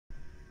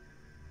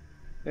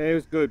Hey, it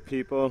was good,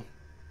 people.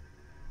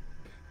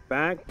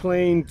 Back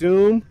playing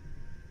Doom,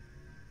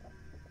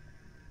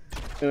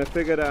 and I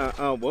figured out,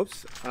 oh,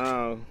 whoops,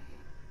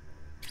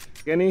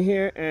 get in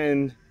here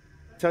and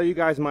tell you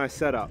guys my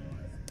setup,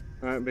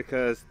 all right?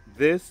 Because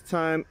this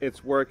time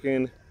it's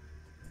working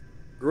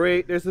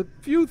great. There's a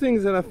few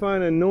things that I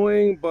find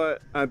annoying,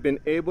 but I've been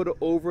able to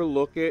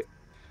overlook it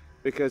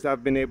because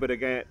I've been able to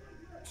get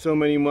so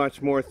many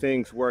much more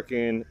things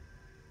working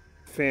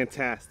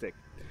fantastic.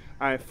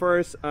 All right,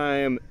 first, I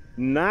am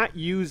not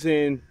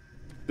using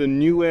the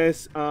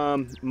newest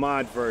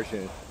mod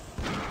version.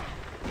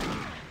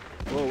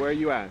 Whoa, where are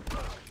you at?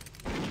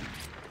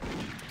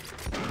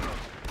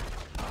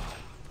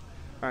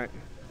 All right,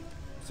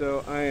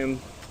 so I am,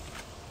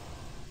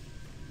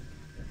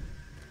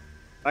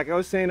 like I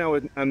was saying,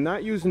 I'm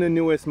not using the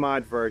newest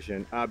mod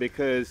version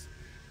because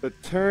the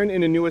turn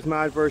in the newest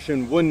mod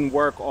version wouldn't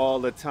work all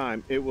the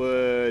time. It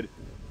would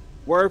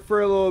work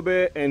for a little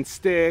bit and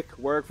stick,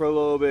 work for a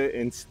little bit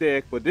and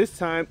stick, but this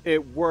time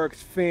it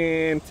works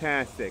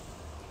fantastic.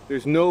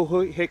 There's no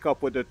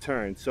hiccup with the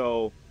turn,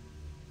 so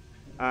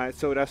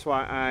so that's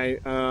why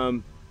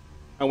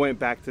I went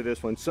back to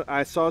this one. So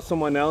I saw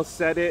someone else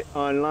said it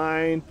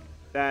online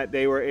that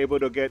they were able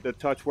to get the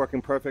touch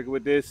working perfect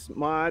with this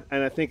mod,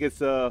 and I think it's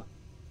the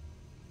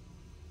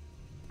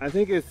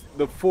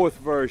fourth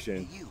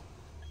version. Hey, you!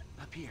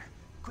 Up here,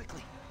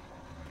 quickly!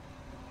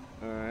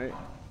 All right.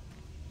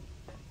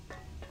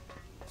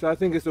 So I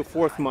think it's the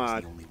fourth I was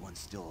mod. the only one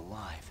still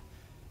alive.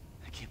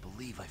 I can't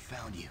believe I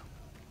found you.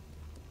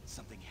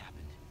 Something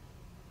happened.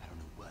 I don't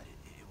know what.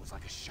 It was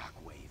like a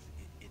shockwave.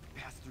 It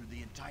passed through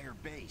the entire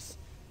base.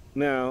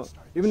 Now, It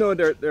started even though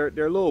changing.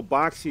 they're little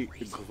boxy,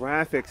 the Crazy.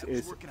 graphics I was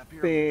is working up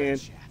here on the vent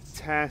shafts.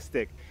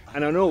 fantastic. I And I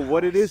don't don't know know how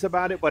what I it is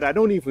about it, survived. but I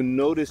don't even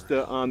notice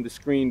For the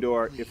screen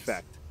door Please.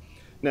 effect.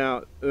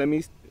 Now, let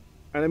me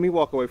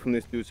walk away from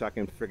this dude so I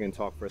can friggin'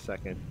 talk for a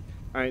second.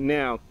 All right,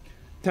 now,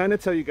 time to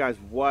tell you guys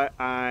what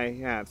I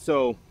have.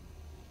 So,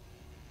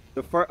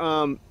 the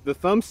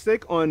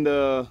thumbstick on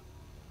the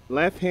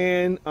left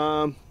hand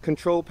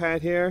control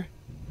pad here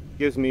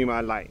gives me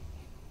my light.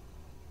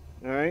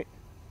 All right,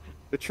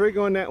 the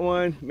trigger on that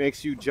one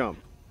makes you jump.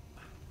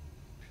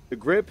 The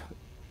grip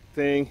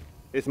thing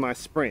is my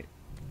sprint.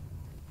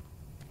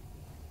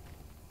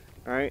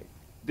 All right,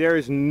 there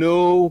is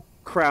no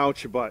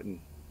crouch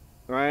button.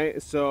 All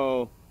right,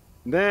 so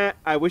that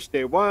I wish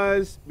there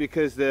was,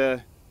 because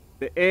the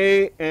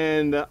A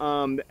and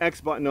the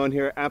X button on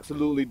here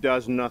absolutely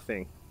does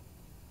nothing.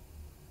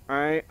 All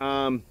right,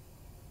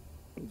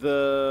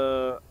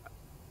 the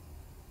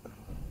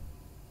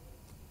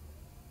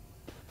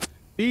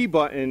B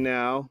button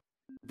now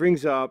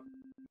brings up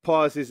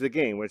pauses the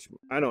game, which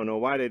I don't know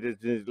why they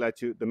didn't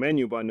let you the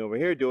menu button over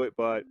here do it,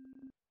 but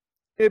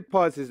it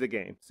pauses the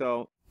game.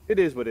 So it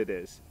is what it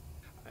is.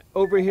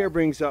 Over here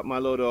brings up my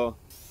little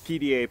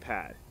PDA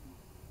pad.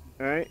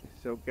 All right,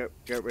 so get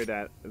rid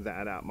of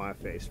that out my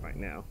face right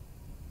now.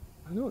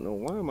 I don't know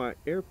why my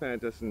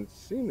AirPad doesn't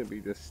seem to be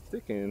just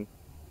sticking.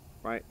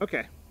 Right.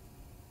 Okay.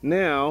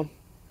 Now,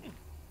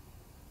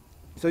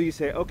 so you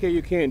say, okay,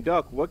 you can't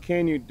duck. What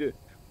can you do?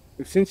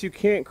 Since you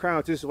can't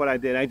crouch, this is what I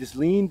did. I just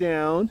leaned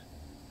down.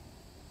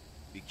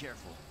 Be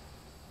careful.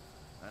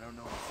 I don't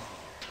know what's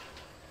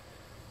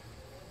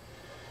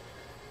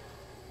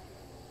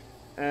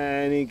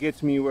And it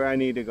gets me where I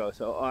need to go.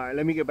 So, all right,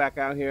 let me get back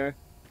out here.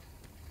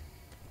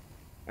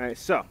 All right,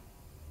 so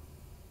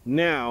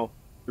now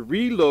the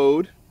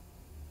reload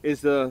is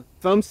the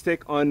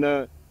thumbstick on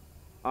the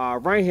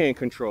right hand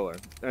controller.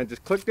 I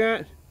just click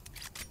that,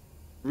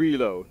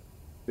 reload.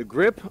 The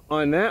grip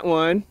on that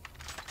one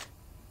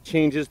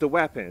changes the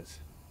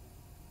weapons.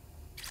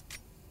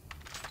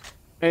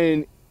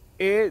 And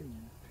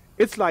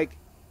it's like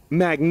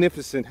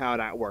magnificent how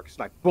that works.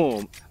 Like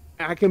boom,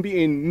 I can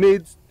be in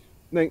mid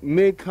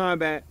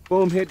combat,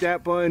 boom, hit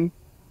that button,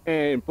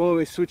 and boom,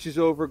 it switches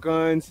over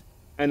guns,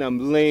 and I'm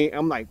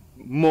like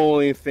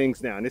mowing things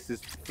down. This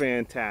is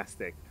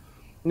fantastic.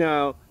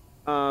 Now,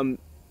 one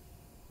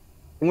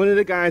of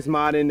the guys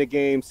modding the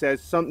game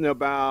says something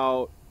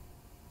about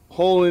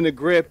holding the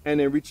grip and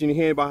then reaching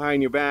your hand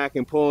behind your back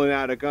and pulling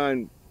out a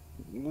gun.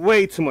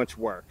 Way too much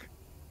work.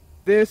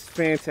 This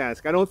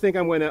fantastic. I don't think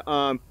I'm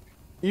gonna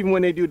even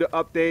when they do the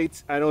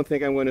updates, I don't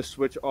think I'm gonna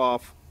switch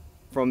off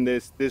from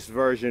this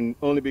version,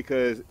 only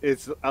because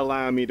it's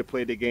allowing me to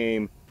play the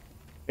game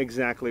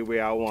exactly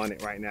where I want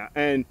it right now.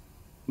 And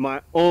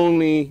my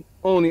only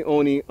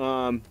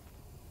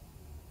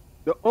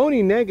the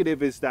only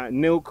negative is that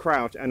no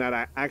crouch, and that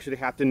I actually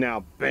have to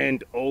now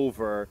bend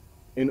over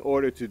in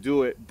order to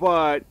do it.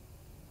 But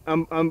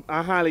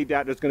I highly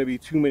doubt there's going to be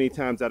too many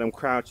times that I'm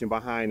crouching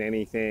behind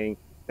anything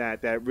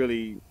that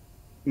really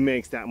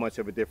makes that much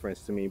of a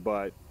difference to me.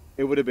 But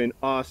it would have been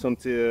awesome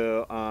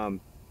to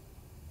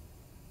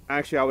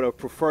actually, I would have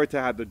preferred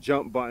to have the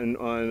jump button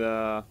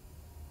on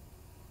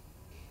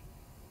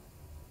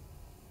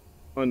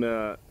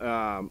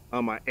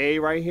my A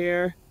right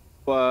here.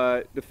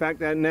 But the fact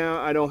that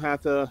now I don't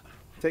have to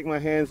take my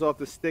hands off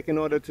the stick in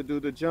order to do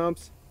the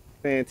jumps,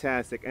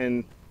 fantastic.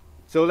 And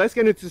So let's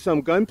get into some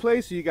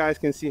gunplay so you guys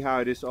can see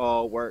how this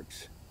all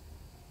works.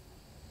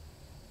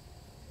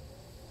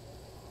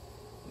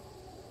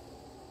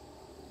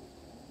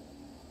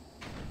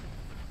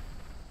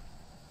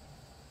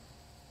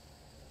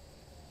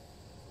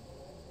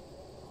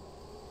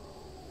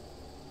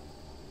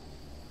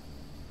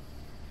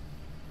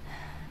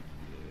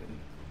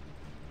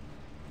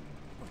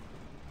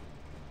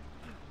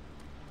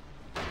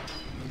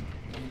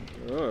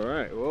 All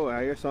right. Whoa,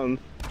 I hear something.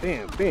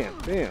 Bam, bam,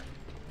 bam.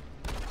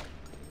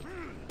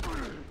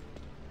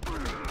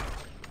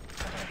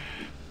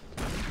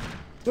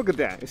 Look at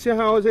that. You see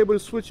how I was able to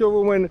switch over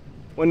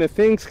when the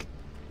things,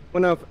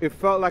 it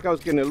felt like I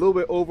was getting a little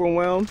bit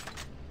overwhelmed.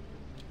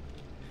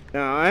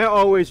 Now I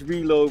always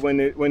reload when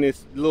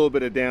it's a little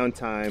bit of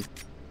downtime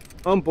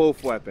on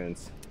both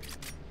weapons.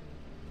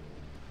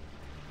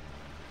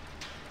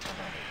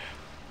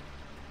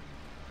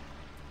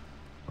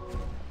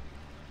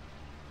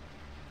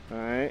 All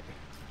right.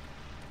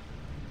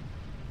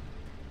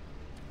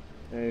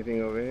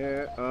 Anything over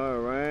here? All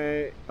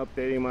right.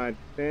 Updating my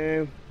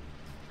thing.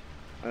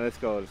 All right, let's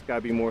go. There's got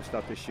to be more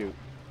stuff to shoot.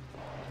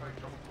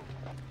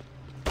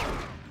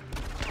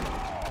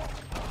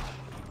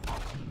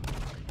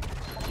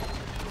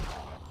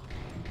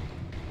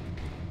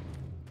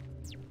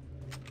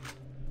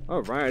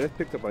 All right, let's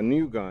pick up a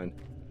new gun.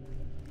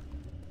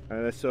 All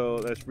right, so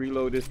let's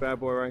reload this bad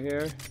boy right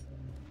here.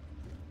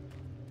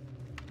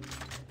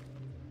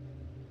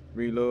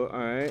 Reload. All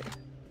right.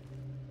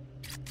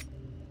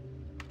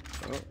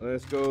 Oh,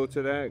 let's go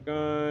to that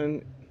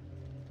gun.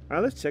 All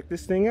right, let's check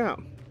this thing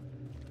out.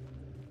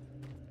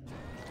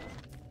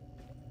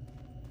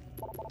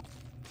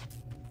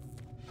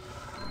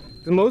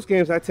 In most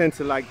games, I tend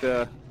to like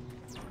to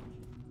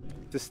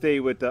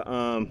stay with the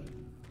Man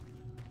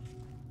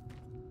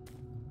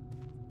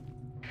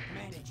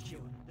HQ,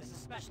 this is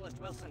Specialist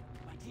Wilson.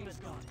 My team is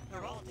gone.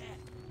 They're all dead.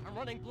 I'm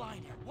running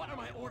blind here. What are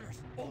my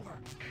orders? Over.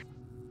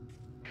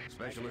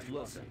 Specialist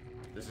Wilson,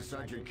 this is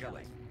Sergeant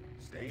Kelly.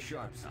 Stay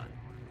sharp, son.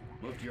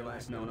 Move to your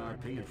last known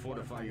RP and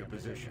fortify your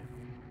position.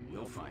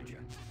 We'll find you.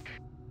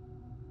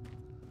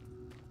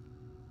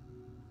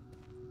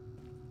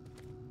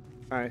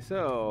 All right,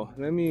 so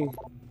let me.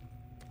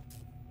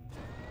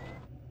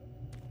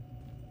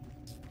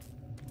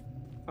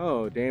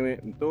 Oh, damn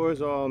it. The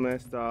door's all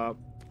messed up.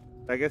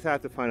 I guess I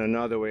have to find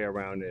another way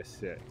around this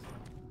shit.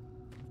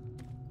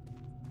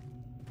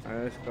 All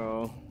right, let's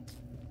go.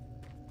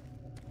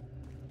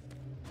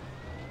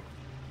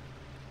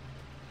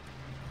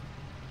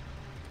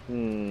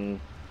 Man,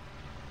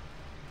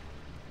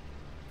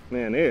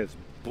 it's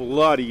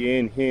bloody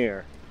in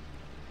here.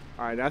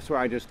 All right, that's where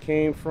I just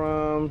came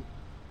from.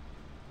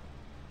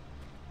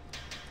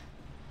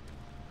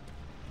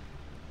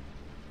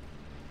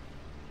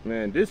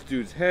 Man, this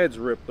dude's head's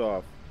ripped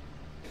off.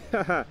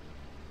 All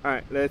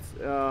right, let's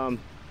it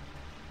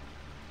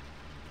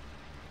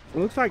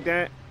looks like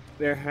that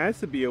there has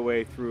to be a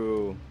way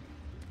through.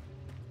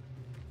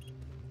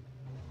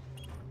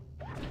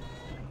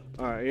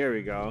 All right, here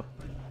we go.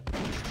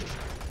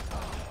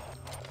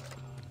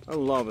 I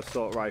love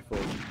assault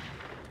rifles.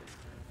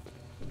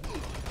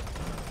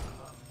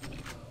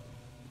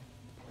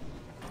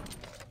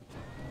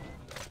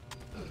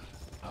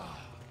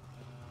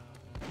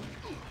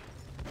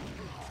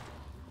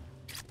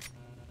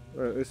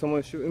 Is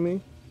someone shooting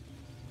me?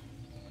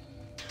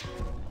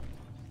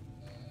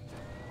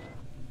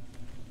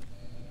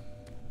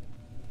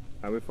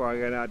 Before I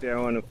get out there,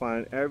 I want to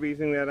find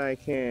everything that I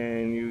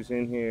can use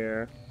in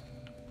here.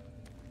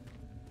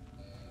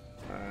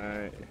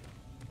 Alright.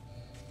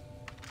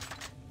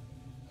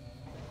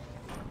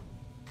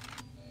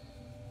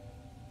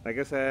 Like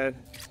I said,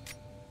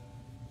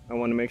 I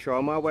want to make sure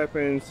all my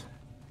weapons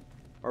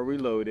are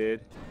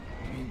reloaded.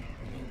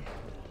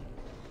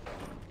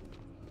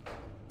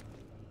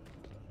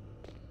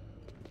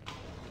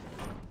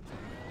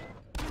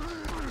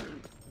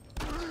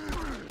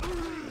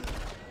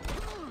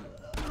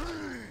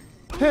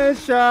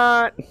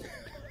 Headshot.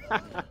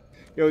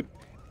 Yo,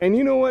 and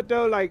you know what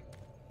though, like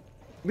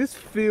this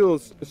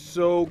feels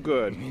so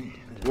good.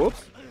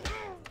 Whoops.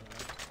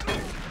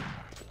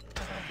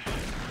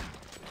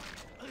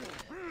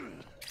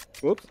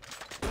 Whoops.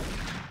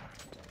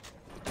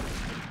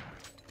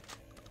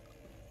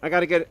 I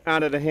gotta get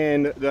out of the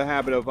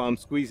habit of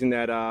squeezing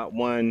that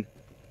one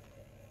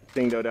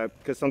thing though, that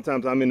because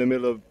sometimes I'm in the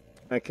middle of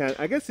I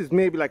guess it's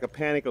maybe like a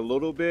panic a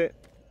little bit,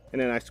 and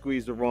then I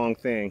squeeze the wrong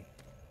thing.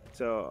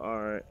 So,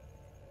 alright,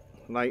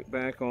 light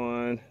back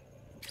on.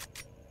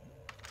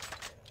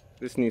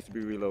 This needs to be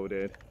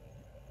reloaded.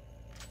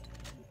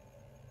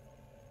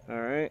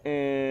 Alright,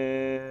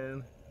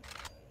 and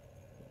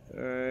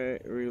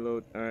alright,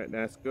 reload. Alright,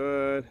 that's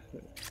good.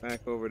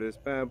 Back over this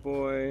bad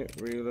boy,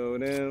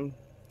 reload him.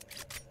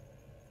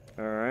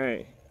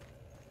 Alright.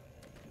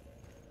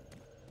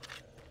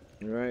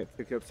 Alright,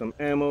 pick up some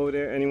ammo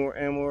there. Any more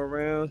ammo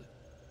around?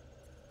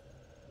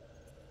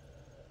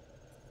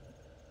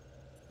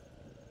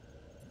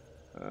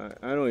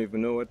 I don't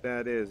even know what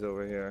that is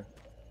over here.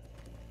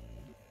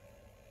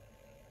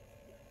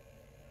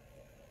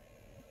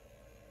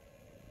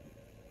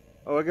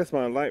 Oh, I guess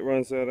my light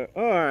runs out of...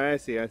 Oh, all right, I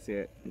see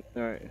it.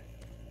 All right.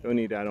 Don't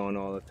need that on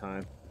all the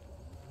time.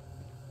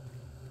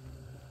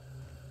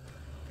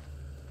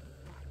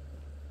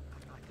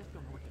 I just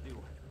don't know what to do.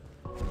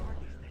 What are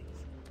these things?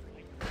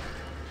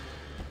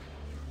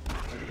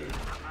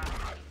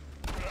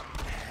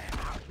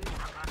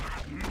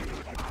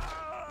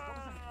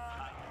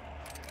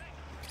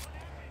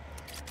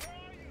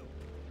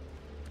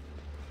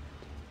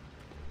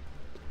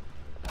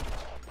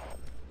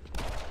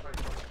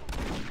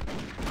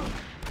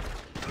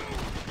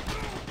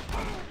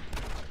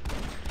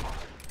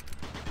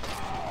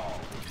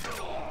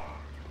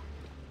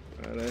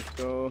 All right, let's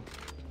go.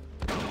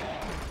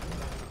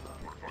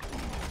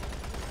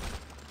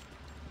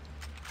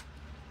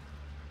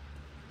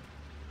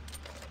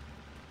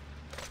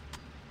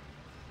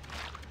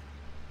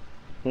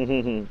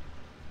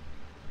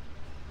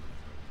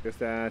 Guess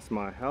that's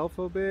my health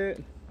a bit.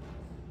 Is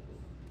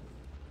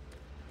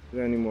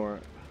there any more?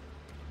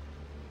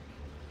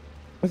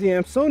 See,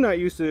 I'm so not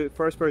used to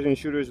first-person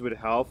shooters with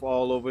health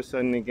all over a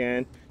sudden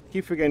again.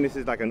 Keep forgetting this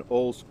is like an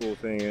old school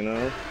thing, you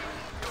know?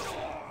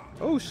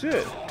 Oh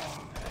shit!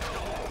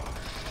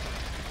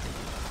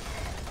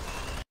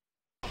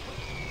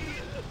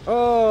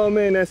 Oh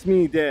man, that's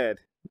me dead.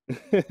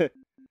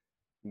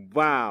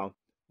 Wow.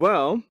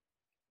 Well,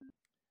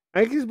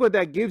 I guess what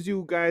that gives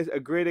you guys a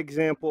great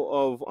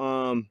example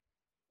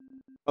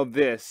of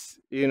this.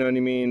 You know what I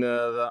mean?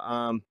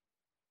 The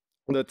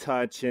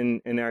touch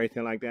and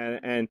everything like that.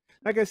 And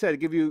like I said,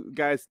 give you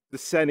guys the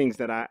settings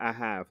that I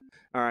have.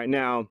 All right,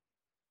 now,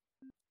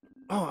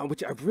 oh,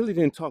 which I really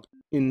didn't talk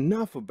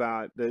enough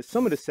about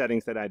some of the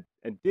settings that I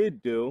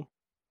did do.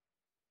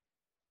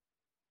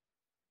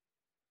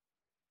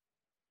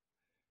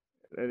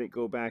 Let it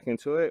go back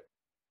into it.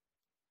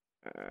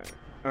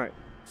 All right.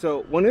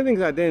 So one of the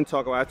things I didn't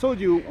talk about, I told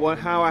you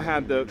how I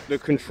have the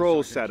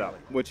control set up,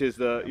 which is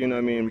the, you know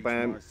what I mean,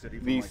 bam,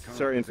 these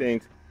certain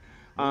things.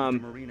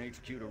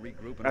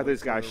 After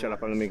this guy shut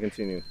up, let me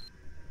continue.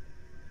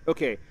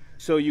 Okay,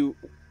 so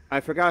I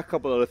forgot a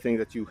couple other things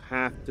that you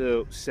have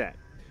to set.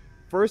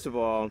 First of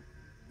all,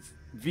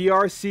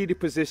 VR seated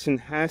position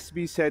has to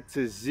be set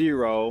to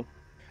 0,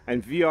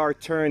 and VR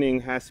turning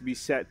has to be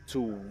set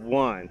to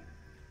 1.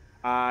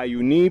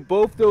 You need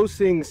both those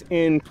things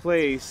in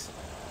place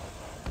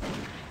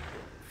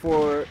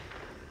for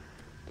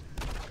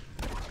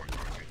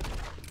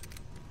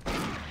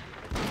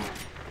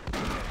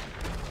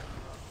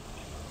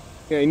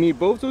you need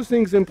both those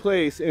things in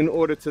place in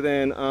order to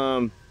then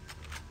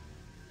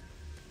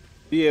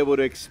be able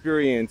to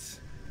experience,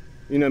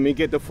 you know what I mean,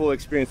 get the full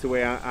experience the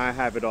way I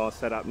have it all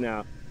set up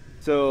now.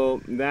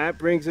 So that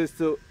brings us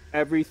to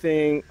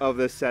everything of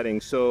the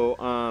settings. So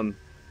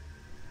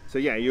so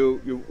yeah,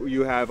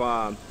 you have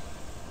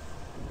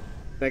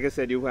like I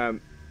said, you have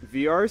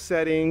VR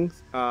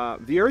settings,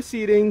 VR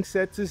seating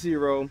set to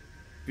 0,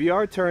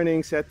 VR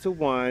turning set to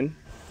 1.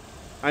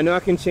 I know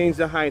I can change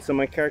the height so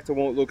my character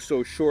won't look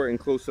so short and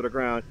close to the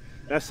ground.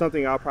 That's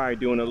something I'll probably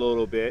do in a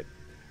little bit.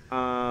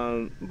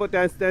 But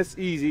that's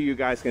easy. You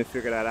guys can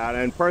figure that out.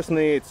 And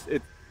personally,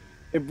 it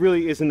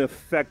really isn't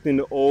affecting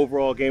the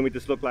overall game. It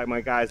just looked like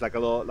my guy's like a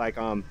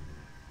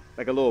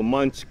little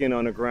munchkin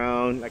on the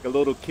ground, like a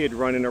little kid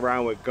running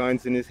around with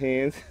guns in his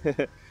hands.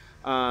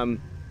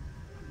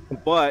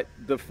 But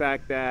the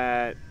fact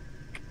that,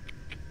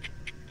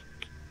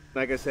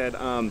 like I said,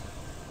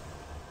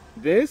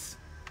 this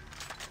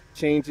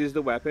changes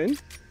the weapon,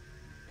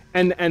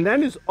 and that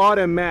is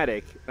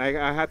automatic. I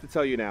have to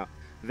tell you now,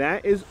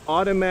 that is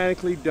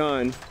automatically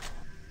done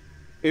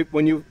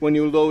when you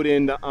load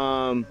in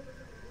the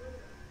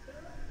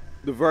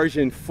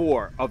version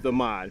 4 of the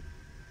mod.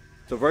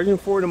 So version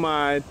 4 of the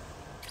mod,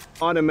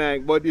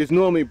 automatic. But it's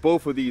normally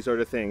both of these are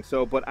the thing.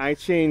 So, but I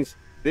changed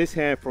this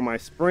hand for my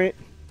sprint,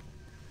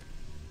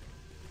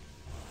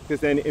 because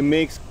then it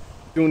makes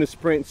doing the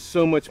sprint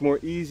so much more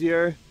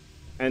easier,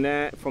 and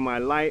that for my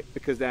light,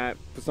 because that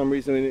for some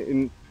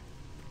reason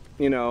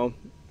you know,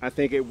 I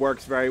think it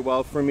works very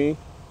well for me,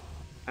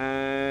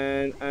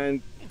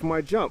 and for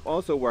my jump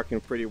also working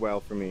pretty well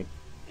for me.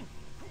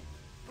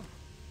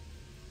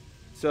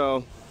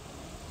 So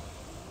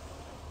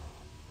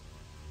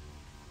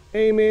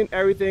aiming,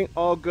 everything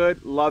all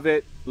good. Love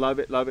it, love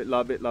it, love it,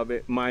 love it, love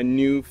it. My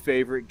new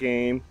favorite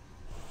game,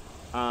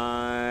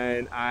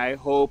 and I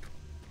hope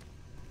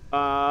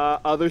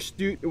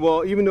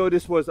well, even though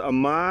this was a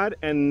mod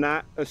and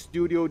not a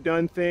studio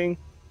done thing,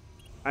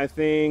 I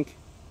think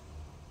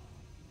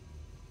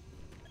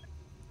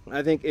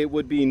it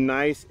would be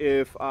nice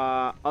if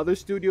other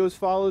studios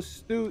followed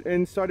suit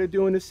and started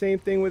doing the same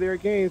thing with their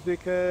games,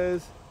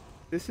 because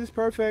this is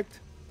perfect.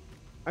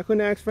 I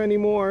couldn't ask for any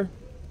more.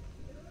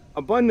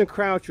 A button to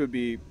crouch would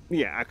be,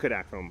 yeah, I could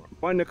ask for more.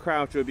 Button to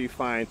crouch would be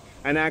fine.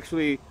 And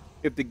actually,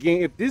 if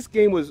this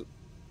game was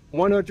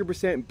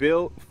 100%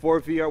 built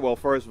for VR, well,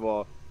 first of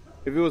all,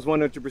 if it was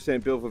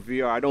 100% built for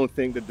VR, I don't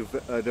think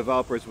the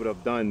developers would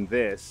have done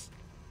this.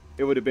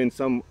 It would have been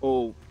some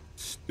old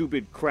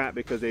stupid crap,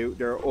 because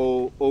they're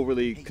all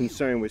overly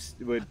concerned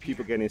with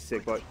people getting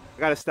sick. But I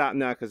gotta stop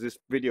now because this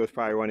video is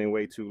probably running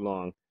way too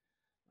long.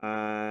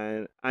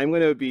 And I'm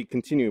going to be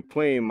continuing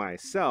playing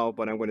myself,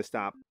 but I'm going to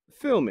stop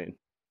filming.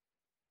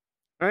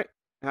 All right.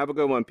 Have a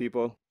good one,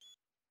 people.